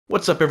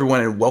What's up,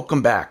 everyone, and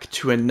welcome back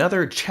to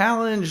another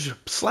challenge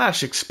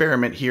slash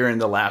experiment here in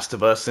The Last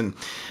of Us. And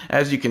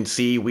as you can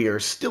see, we are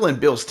still in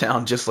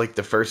Billstown, just like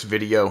the first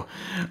video.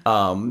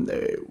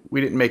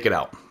 We didn't make it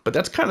out, but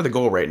that's kind of the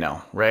goal right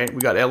now, right?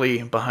 We got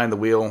Ellie behind the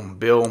wheel,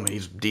 Bill,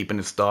 he's deep in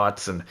his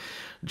thoughts, and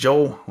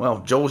Joel, well,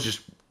 Joel's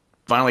just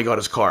finally got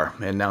his car,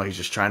 and now he's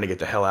just trying to get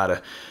the hell out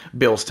of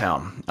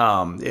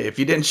Billstown. If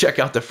you didn't check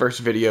out the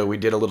first video, we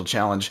did a little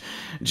challenge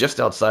just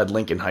outside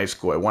Lincoln High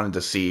School. I wanted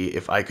to see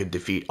if I could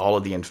defeat all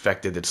of the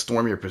infected that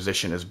storm your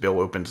position as Bill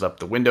opens up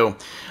the window.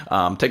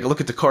 Take a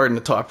look at the card in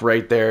the top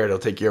right there. It'll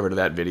take you over to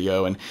that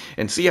video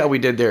and see how we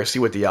did there, see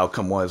what the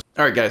outcome was.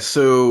 Alright guys,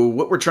 so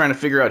what we're trying to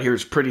figure out here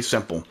is pretty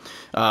simple.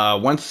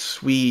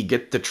 Once we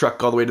get the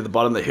truck all the way to the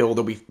bottom of the hill,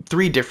 there'll be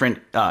 3 different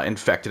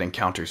infected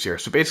encounters here.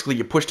 So basically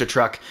you push the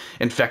truck,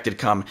 infected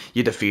come,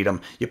 you defeat them,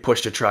 you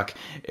push the truck,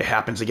 it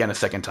happens again a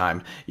second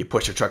time, you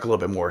push the truck a little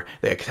bit more,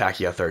 they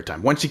attack you a third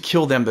time. Once you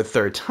kill them the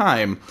third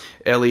time,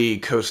 Ellie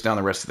coasts down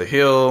the rest of the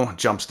hill,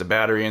 jumps the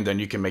battery, and then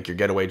you can make your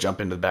getaway,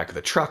 jump into the back of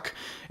the truck,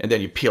 and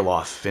then you peel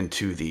off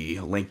into the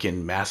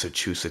Lincoln,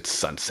 Massachusetts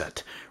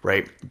sunset,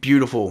 right?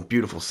 Beautiful,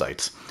 beautiful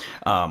sights.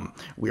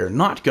 We are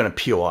not going to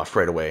peel off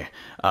right away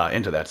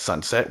into that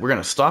sunset. We're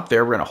going to stop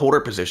there, we're going to hold our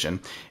position,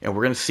 and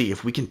we're going to see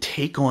if we can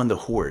take on the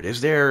horde.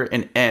 Is there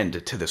an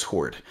end to this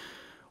horde?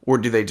 Or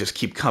do they just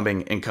keep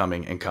coming and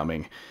coming and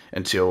coming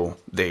until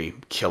they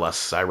kill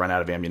us, I run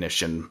out of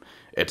ammunition,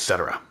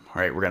 etc.?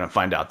 All right, we're going to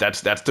find out.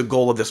 That's the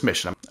goal of this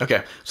mission.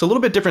 Okay, so a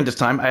little bit different this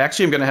time. I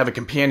actually am going to have a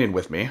companion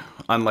with me,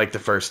 unlike the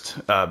first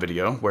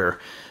video where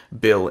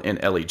Bill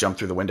and Ellie jump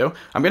through the window.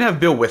 I'm going to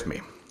have Bill with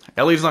me.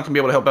 Ellie's not going to be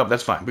able to help out, but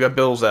that's fine. We got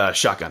Bill's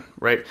shotgun,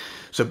 right?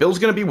 So Bill's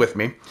going to be with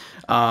me.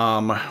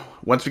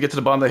 Once we get to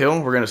the bottom of the hill,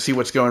 we're going to see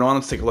what's going on.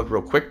 Let's take a look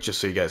real quick, just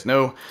so you guys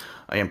know.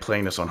 I am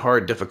playing this on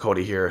hard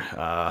difficulty here.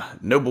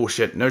 No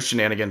bullshit, no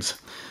shenanigans.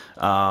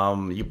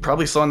 You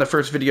probably saw in the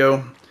first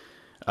video,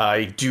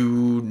 I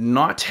do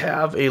not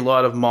have a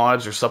lot of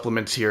mods or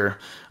supplements here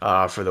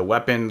for the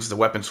weapons. The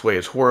weapon sway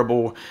is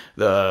horrible.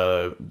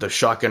 The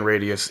shotgun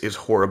radius is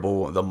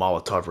horrible. The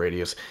Molotov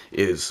radius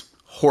is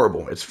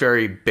horrible. It's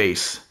very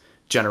base,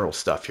 general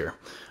stuff here.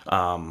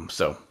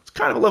 So it's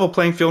kind of a level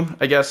playing field,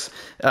 I guess.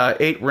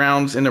 8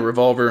 rounds in the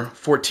revolver,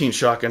 14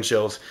 shotgun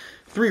shells,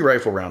 3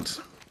 rifle rounds.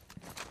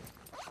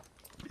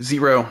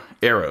 0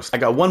 arrows. I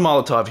got 1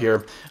 Molotov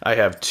here. I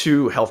have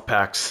 2 health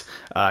packs.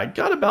 I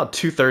got about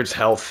 2/3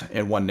 health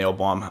and 1 nail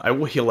bomb. I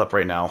will heal up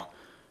right now,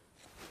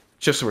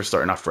 just so we're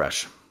starting off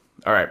fresh.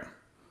 All right,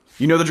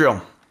 you know the drill.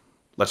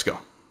 Let's go.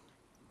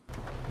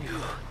 You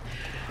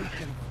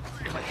can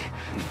really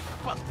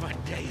fuck my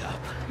day up.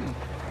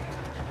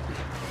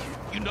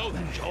 You know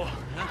that, Joel,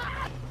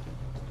 huh?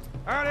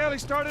 All right, Ellie,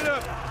 start it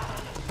up.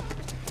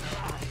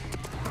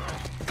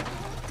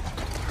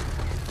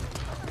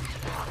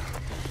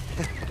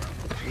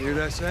 You hear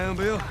that sound,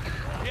 Bill?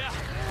 Yeah,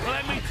 well,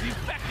 that means he's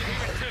back in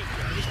here, too.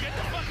 Just get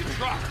the fucking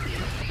truck.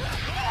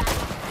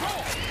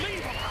 Joel,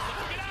 leave him.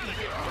 Let's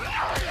get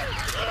out of here.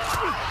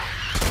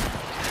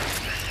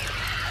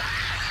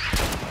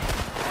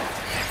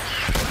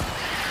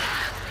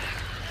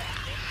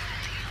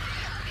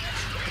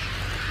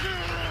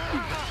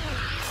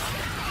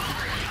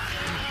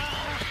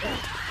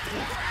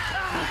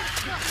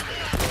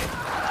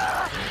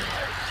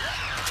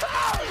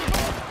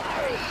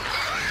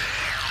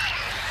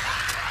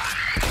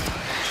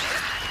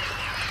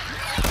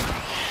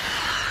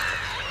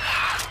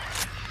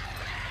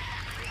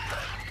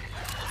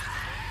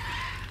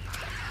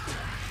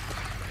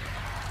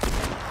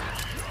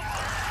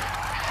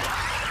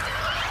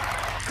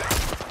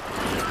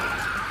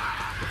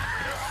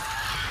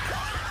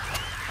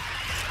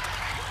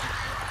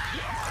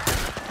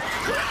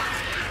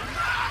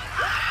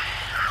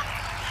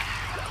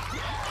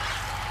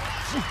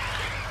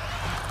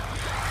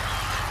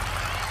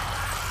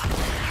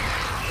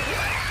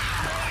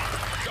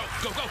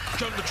 Go,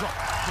 jump the truck.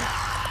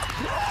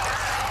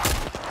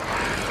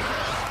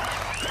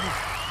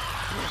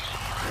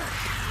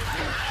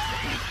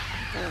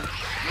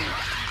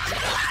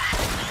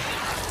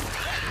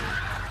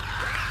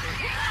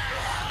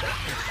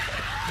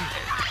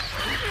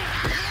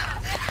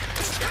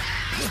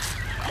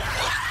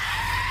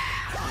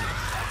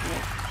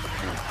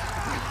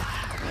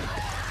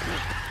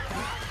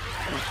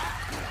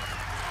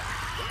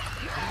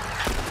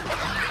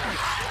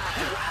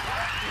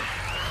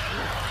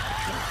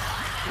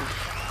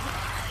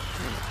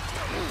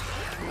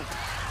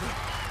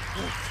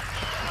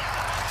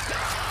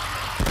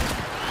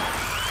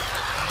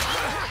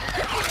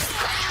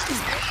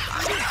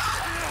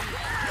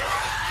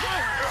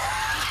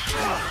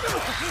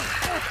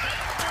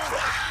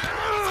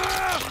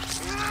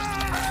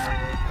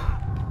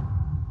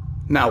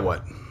 Now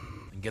what?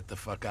 And get the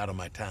fuck out of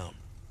my town.